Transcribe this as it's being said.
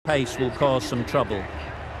pace will cause some trouble.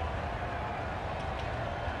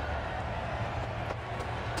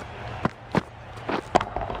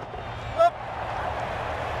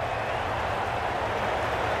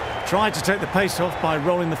 Tried to take the pace off by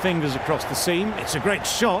rolling the fingers across the seam. It's a great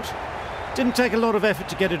shot. Didn't take a lot of effort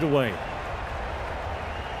to get it away.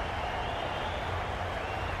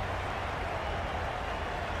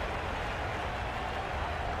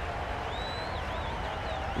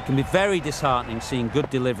 It can be very disheartening seeing good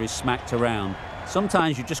deliveries smacked around.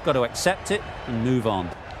 Sometimes you just got to accept it and move on.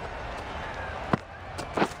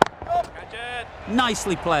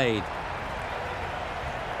 Nicely played.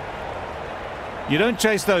 You don't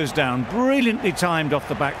chase those down. Brilliantly timed off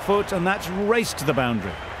the back foot, and that's raced to the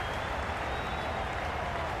boundary.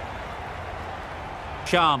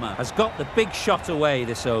 Sharma has got the big shot away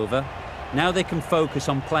this over. Now they can focus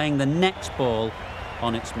on playing the next ball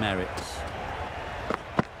on its merits.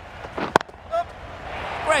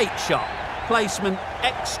 Great shot. Placement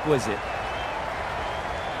exquisite.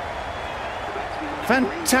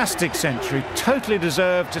 Fantastic century. Totally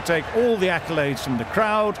deserved to take all the accolades from the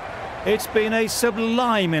crowd. It's been a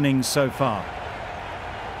sublime innings so far.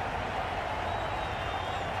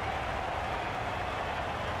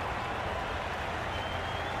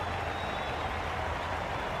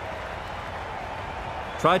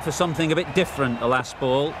 Tried for something a bit different the last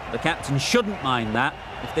ball. The captain shouldn't mind that.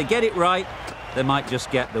 If they get it right, they might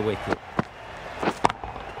just get the wicket.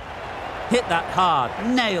 Hit that hard,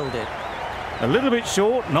 nailed it. A little bit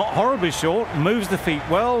short, not horribly short, moves the feet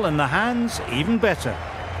well and the hands even better.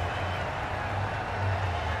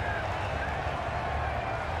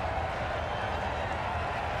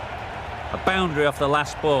 A boundary off the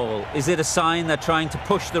last ball. Is it a sign they're trying to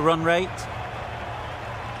push the run rate?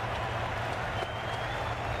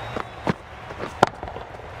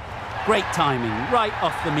 Great timing, right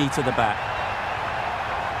off the meat of the bat.